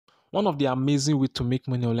One of the amazing ways to make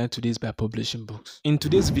money online today is by publishing books. In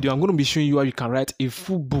today's video, I'm going to be showing you how you can write a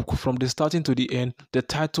full book from the starting to the end, the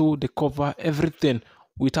title, the cover, everything,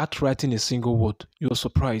 without writing a single word. You're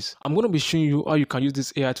surprised. I'm going to be showing you how you can use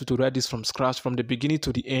this AI tool to write this from scratch, from the beginning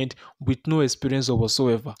to the end, with no experience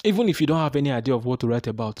whatsoever. Even if you don't have any idea of what to write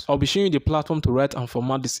about, I'll be showing you the platform to write and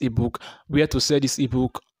format this ebook, where to sell this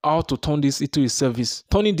ebook, how to turn this into a service,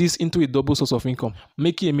 turning this into a double source of income,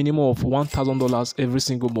 making a minimum of $1,000 every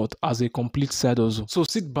single month as a complete side hustle. So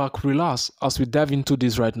sit back, relax as we dive into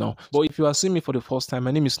this right now. But if you are seeing me for the first time,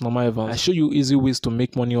 my name is Norma Evans. I show you easy ways to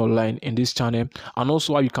make money online in this channel, and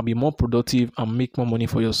also how you can be more productive and make more money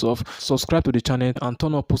for yourself. Subscribe to the channel and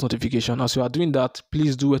turn on post notification. As you are doing that,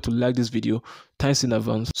 please do well to like this video. Thanks in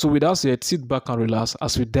advance. So with that said, sit back and relax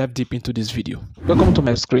as we dive deep into this video. Welcome to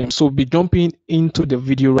my screen. So we'll be jumping into the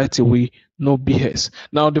video right away, no BS.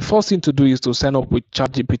 Now the first thing to do is to sign up with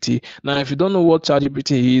ChatGPT. Now if you don't know what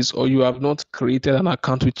ChatGPT is, or you have not created an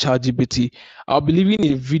account with ChatGPT, I'll be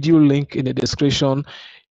leaving a video link in the description.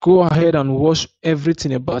 Go ahead and watch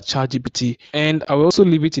everything about ChatGPT, and I will also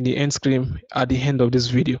leave it in the end screen at the end of this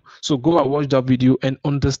video. So go and watch that video and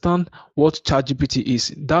understand what ChatGPT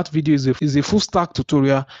is. That video is a full stack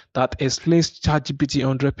tutorial that explains ChatGPT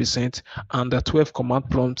 100% and the 12 command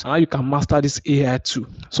prompts and how you can master this AI too.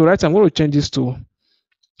 So right, I'm going to change this to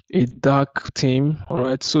a dark theme, all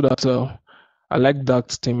right, so that I like dark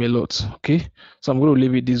theme a lot. Okay, so I'm going to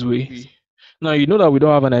leave it this way. Now, you know that we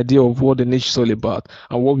don't have an idea of what the niche is all about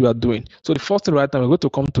and what we are doing. So the first thing right now, we're going to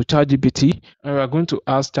come to ChatGPT and we're going to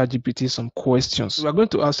ask ChatGPT some questions. So we're going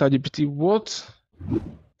to ask ChatGPT,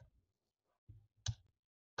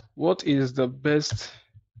 what is the best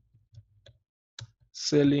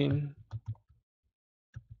selling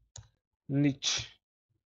niche?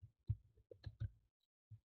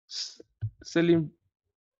 Selling,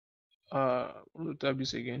 I'm going to type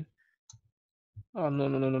this again. Oh,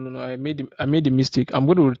 no. I made a mistake. I'm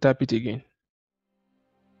going to type it again.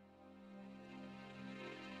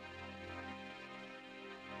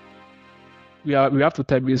 We have to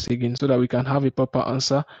type this again so that we can have a proper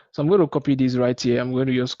answer. So I'm going to copy this right here. I'm going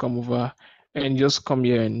to just come over and just come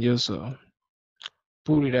here and just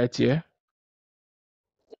put it right here.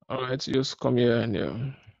 All right, just come here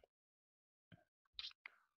and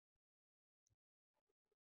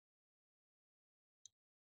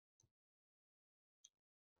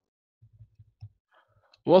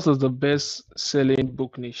what is the best selling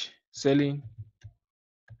book niche? Selling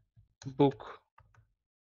book,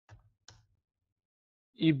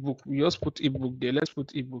 ebook. We just put ebook there. Let's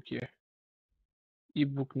put ebook here.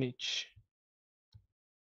 Ebook niche.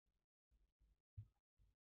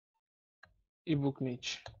 Ebook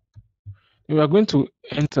niche. We are going to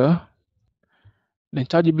enter. Then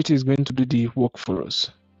ChatGPT is going to do the work for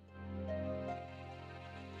us.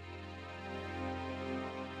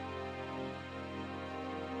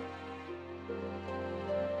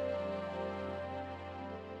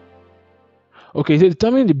 Okay, so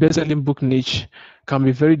determining the best-selling book niche can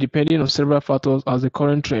be very depending on several factors as the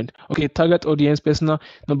current trend. Okay, target audience, personal.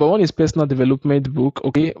 Number one is personal development book.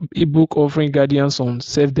 Okay, ebook offering guidance on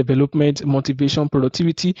self-development, motivation,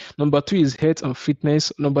 productivity. Number two is health and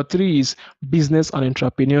fitness. Number three is business and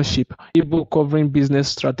entrepreneurship. Ebook covering business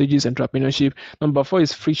strategies, entrepreneurship. Number four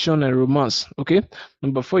is friction and romance. Okay,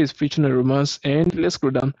 number four is friction and romance. And let's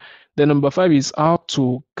scroll down. Then number five is how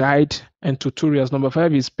to guide and tutorials. Number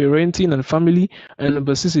five is parenting and family. And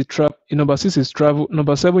number six is travel. Number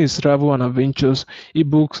seven is travel and adventures.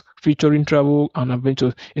 Ebooks featuring travel and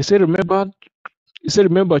adventures. It said remember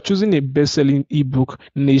choosing a best-selling ebook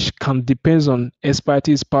niche can depends on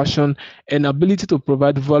expertise, passion, and ability to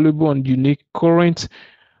provide valuable and unique content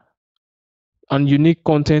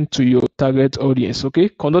to your target audience. Okay,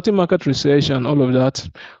 conducting market research and all of that.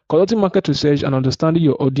 Conducting market research and understanding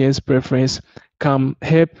your audience preference can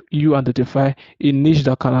help you identify a niche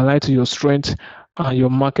that can align to your strengths and your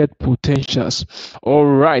market potentials. All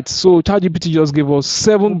right, so ChatGPT just gave us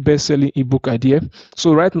 7 best-selling ebook ideas.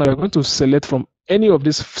 So right now we're going to select from any of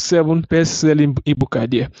these 7 best-selling ebook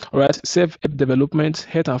ideas. All right, self-help development,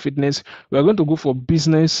 health and fitness. We're going to go for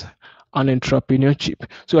business and entrepreneurship.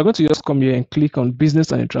 So we're going to just come here and click on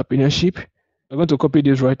business and entrepreneurship. We're going to copy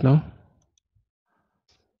this right now.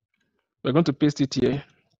 We're going to paste it here.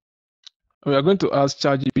 We are going to ask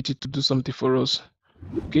ChatGPT to do something for us.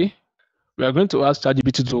 Okay. We are going to ask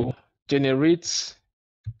ChatGPT to generate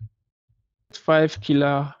 5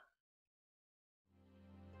 killer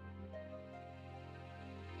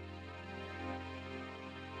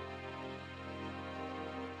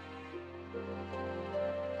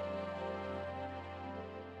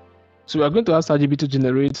So we are going to ask ChatGPT to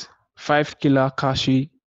generate 5 killer cache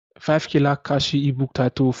 5 killer cashy ebook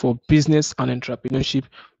title for business and entrepreneurship.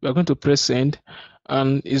 We are going to press send,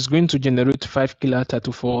 and it's going to generate 5 killer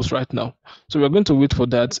title for us right now. So we're going to wait for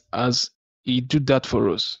that as it do that for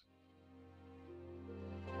us.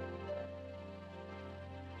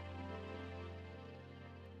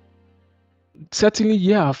 Certainly,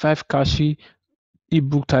 here are 5 cashy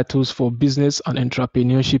ebook titles for business and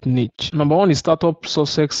entrepreneurship niche. Number one is Startup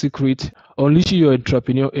Success Secret, Unleashing Your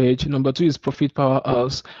Entrepreneur Edge. Number two is Profit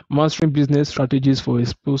Powerhouse, Mastering Business Strategies for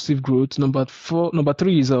Explosive Growth. Number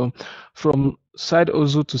three is From Side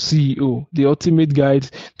Hustle to CEO, The Ultimate Guide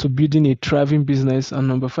to Building a Thriving Business. And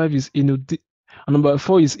number four is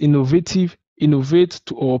Innovate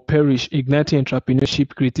to or Perish, Igniting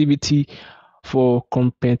Entrepreneurship Creativity for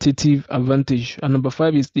competitive advantage. And number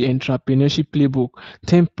five is the entrepreneurship playbook,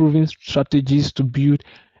 10 proven strategies to build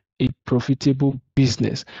a profitable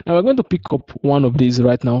business. Now we're going to pick up one of these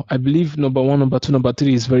right now. I believe number one, number two, number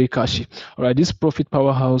three is very catchy. All right, this profit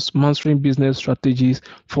powerhouse, mastering business strategies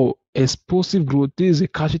for explosive growth. This is a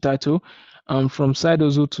catchy title. From side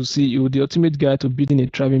hustle to CEO, the ultimate guide to building a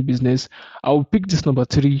thriving business. I will pick this number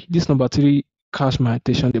three. This number three catch my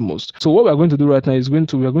attention the most. So what we're going to do right now is we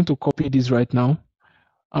are going to copy this right now,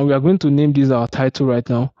 and we are going to name this our title right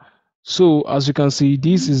now. So as you can see,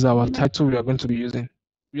 this is our title we are going to be using.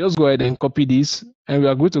 We just go ahead and copy this, and we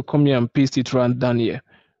are going to come here and paste it right down here.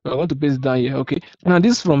 We are going to paste it down here, okay? Now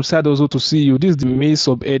this is from side also to CEO. This is the main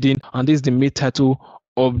subheading, and this is the main title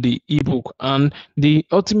of the ebook, and the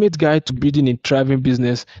ultimate guide to building a thriving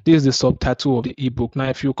business. This is the subtitle of the ebook. Now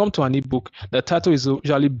if you come to an ebook, the title is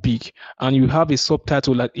usually big, and you have a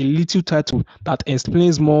subtitle, like a little title that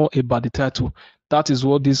explains more about the title. That is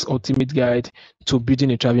what this ultimate guide to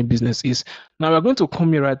building a thriving business is. Now we're going to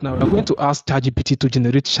come here right now. We're going to ask ChatGPT to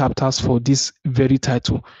generate chapters for this very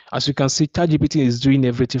title. As you can see, ChatGPT is doing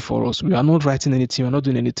everything for us. We are not writing anything. We're not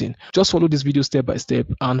doing anything. Just follow this video step by step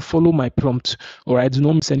and follow my prompt. All right, do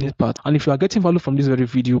not miss any part. And if you are getting value from this very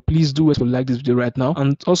video, please do like this video right now.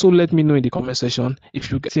 And also let me know in the comment section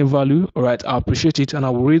if you're getting value. All right, I appreciate it, and I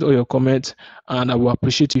will read all your comments, and I will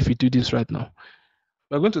appreciate if you do this right now.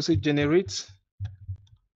 We're going to say generate.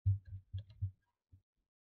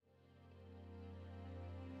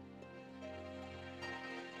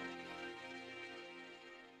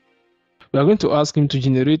 We are going to ask him to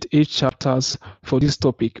generate 8 chapters for this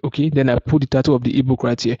topic. Okay, then I put the title of the ebook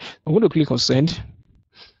right here. I'm going to click on send,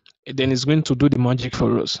 and then it's going to do the magic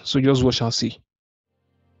for us. So just watch and see.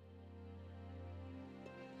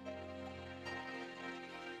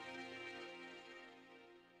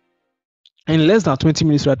 In less than 20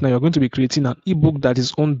 minutes right now, you're going to be creating an ebook that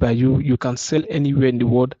is owned by you. You can sell anywhere in the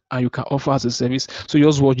world, and you can offer as a service. So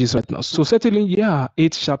just watch this right now. So certainly, yeah,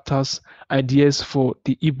 8 chapters ideas for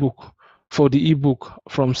the ebook.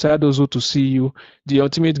 From side hustle to CEO, the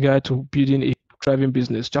ultimate guide to building a thriving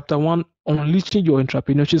business. Chapter 1, unleashing your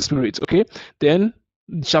entrepreneurship spirit. Okay, then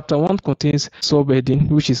chapter 1 contains subheading,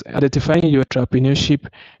 which is identifying your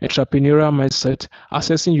entrepreneurial mindset,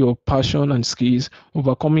 assessing your passion and skills,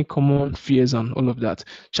 overcoming common fears, and all of that.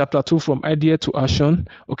 Chapter 2, from idea to action.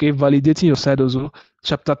 Okay, validating your side hustle.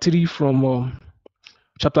 Chapter 3,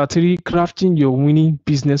 crafting your winning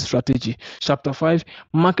business strategy. Chapter 5,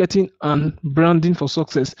 marketing and branding for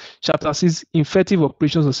success. Chapter 6, effective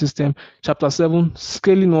operations system. Chapter 7,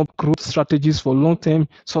 scaling up growth strategies for long-term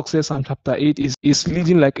success. And chapter 8 is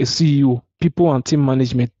leading like a CEO, people and team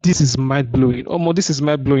management. This is mind-blowing. This is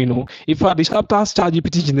mind-blowing. In fact, the chapters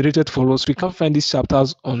ChatGPT generated for us, we can't find these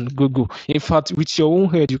chapters on Google. In fact, with your own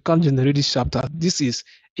head, you can't generate this chapter. This is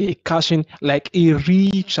a caching, like a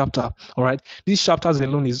real chapter. All right, these chapters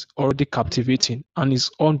alone is already captivating and is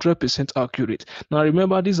 100% accurate. Now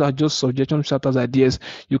remember, these are just suggestion chapters ideas.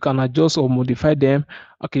 You can adjust or modify them,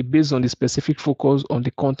 okay, based on the specific focus on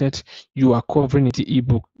the content you are covering in the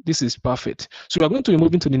ebook. This is perfect. So we are going to be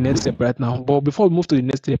moving to the next step right now. But before we move to the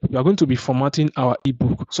next step, we are going to be formatting our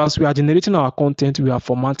ebook. So as we are generating our content, we are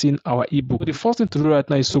formatting our ebook. So the first thing to do right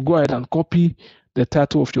now is to go ahead and copy the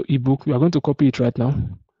title of your ebook. We are going to copy it right now.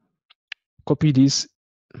 Copy this.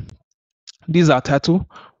 This is our title.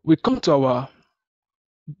 We come to our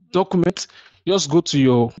document. Just go to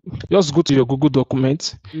your Google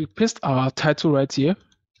document. We paste our title right here,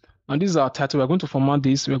 and this is our title. We're going to format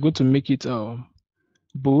this. We're going to make it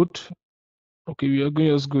bold. Okay, we are going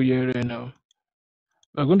to just go here and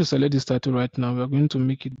we're going to select this title right now. We're going to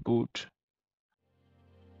make it bold.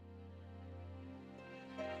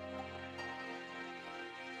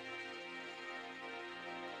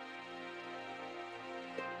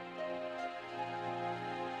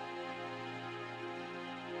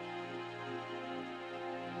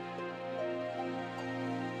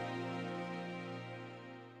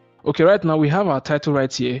 Okay, right now we have our title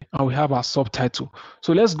right here and we have our subtitle.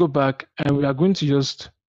 So let's go back and we are going to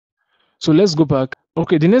let's go back.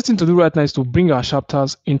 Okay, the next thing to do right now is to bring our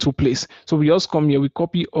chapters into place. So we just come here, we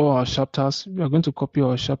copy all our chapters. We are going to copy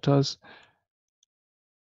our chapters.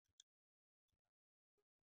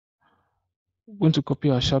 We're going to copy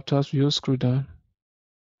our chapters. We just scroll down.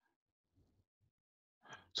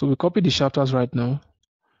 So we copy the chapters right now.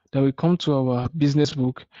 Then we come to our business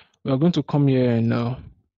book. We are going to come here and now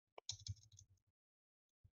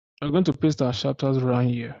we're going to paste our chapters around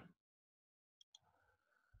here.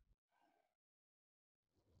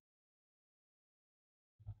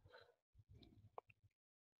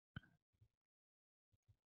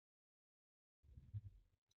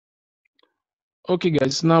 Okay,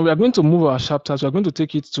 guys, now we are going to move our chapters. We are going to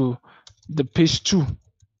take it to the page 2.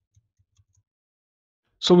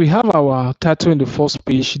 So we have our title in the first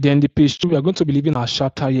page. Then the page 2, we are going to be leaving our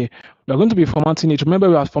chapter here. We are going to be formatting it. Remember,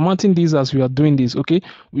 we are formatting these as we are doing this. Okay,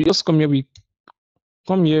 we just come here. We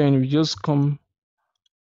come here and we just come.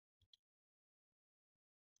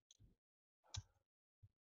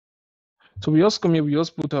 So we just come here. We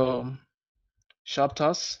just put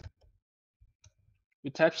chapters. We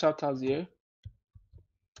type chapters here.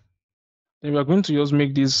 Then we are going to just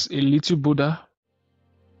make this a little border.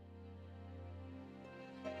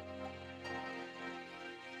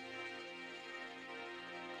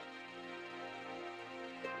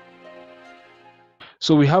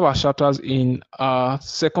 So we have our chapters in our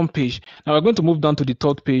second page. Now we're going to move down to the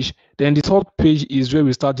third page. Then the third page is where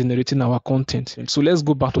we start generating our content. So let's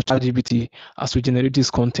go back to ChatGPT as we generate this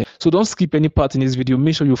content. So don't skip any part in this video.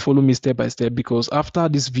 Make sure you follow me step by step, because after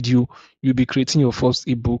this video, you'll be creating your first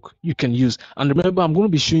ebook you can use. And remember, I'm going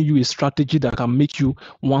to be showing you a strategy that can make you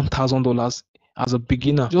 $1,000 as a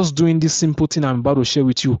beginner, just doing this simple thing I'm about to share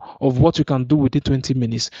with you of what you can do within 20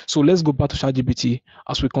 minutes. So let's go back to ChatGPT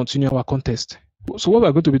as we continue our contest. So what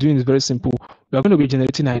we're going to be doing is very simple. We are going to be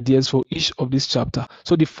generating ideas for each of this chapter.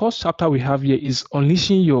 So the first chapter we have here is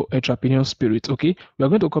unleashing your entrepreneurial spirit. Okay, we are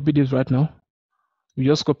going to copy this right now. We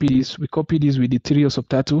just copy this. We copy this with the 3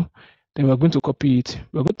 subtitle. Then we're going to copy it.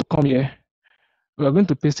 We're going to come here. We are going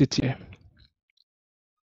to paste it here.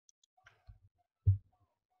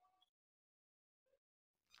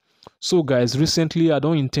 So guys, recently I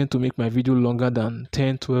don't intend to make my video longer than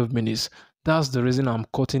 10-12 minutes. That's the reason I'm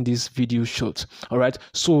cutting this video short. All right,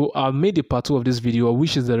 so I made a part 2 of this video,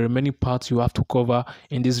 which is the remaining part you have to cover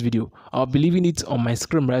in this video. I'll be leaving it on my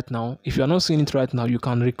screen right now. If you're not seeing it right now, you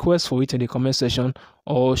can request for it in the comment section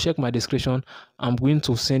or check my description. I'm going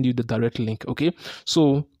to send you the direct link. Okay,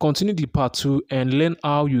 so continue the part 2 and learn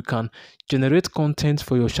how you can generate content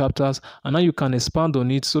for your chapters and how you can expand on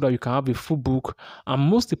it so that you can have a full book, and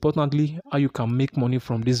most importantly, how you can make money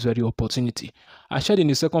from this very opportunity. I shared in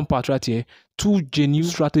the second part right here 2 genuine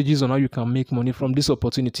strategies on how you can make money from this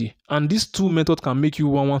opportunity, and these 2 methods can make you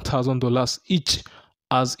 $1,000 each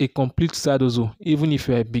as a complete side hustle, even if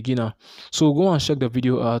you're a beginner. So go and check the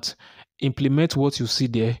video out, implement what you see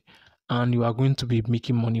there, and you are going to be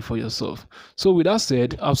making money for yourself. So with that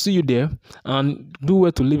said, I'll see you there, and do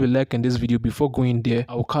well to leave a like in this video before going there.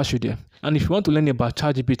 I will catch you there. And if you want to learn about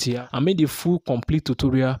ChatGPT, I made a full complete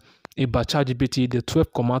tutorial about ChatGPT, the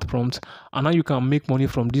 12 command prompts, and how you can make money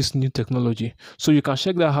from this new technology. So you can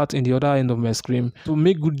check that out in the other end of my screen. To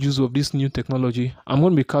make good use of this new technology, I'm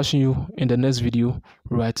going to be catching you in the next video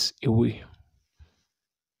right away.